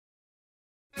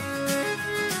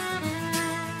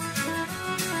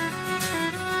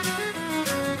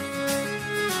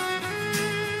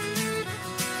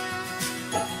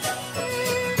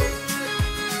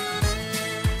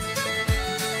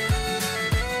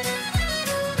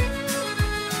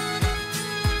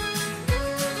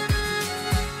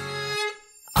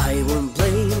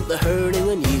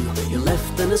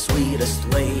sweetest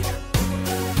way.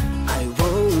 I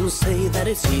won't say that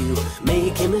it's you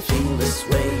making me feel this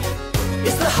way.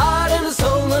 It's the heart and the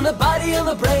soul and the body and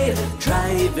the brain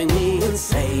driving me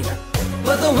insane.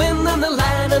 But the wind and the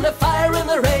land and the fire and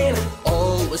the rain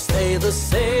always stay the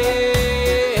same.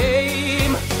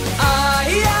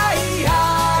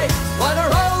 I wanna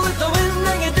roll with the wind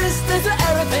and get distance to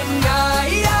everything. I,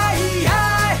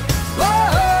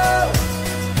 whoa.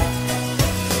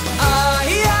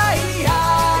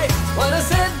 I wanna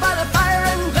sit by the fire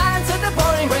and glance at the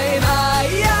pouring rain.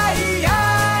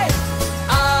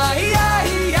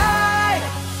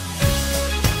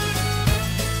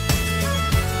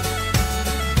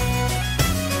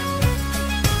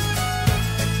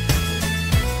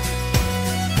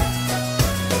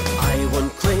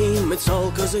 It's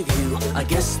all cause of you, I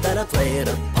guess that I played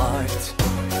a part.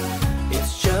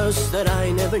 It's just that I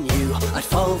never knew I'd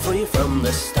fall for you from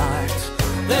the start.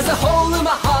 There's a hole in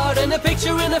my heart and a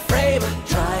picture in a frame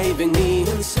driving me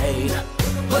insane.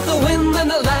 But the wind and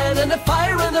the land and the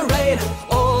fire and the rain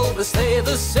always stay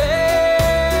the same.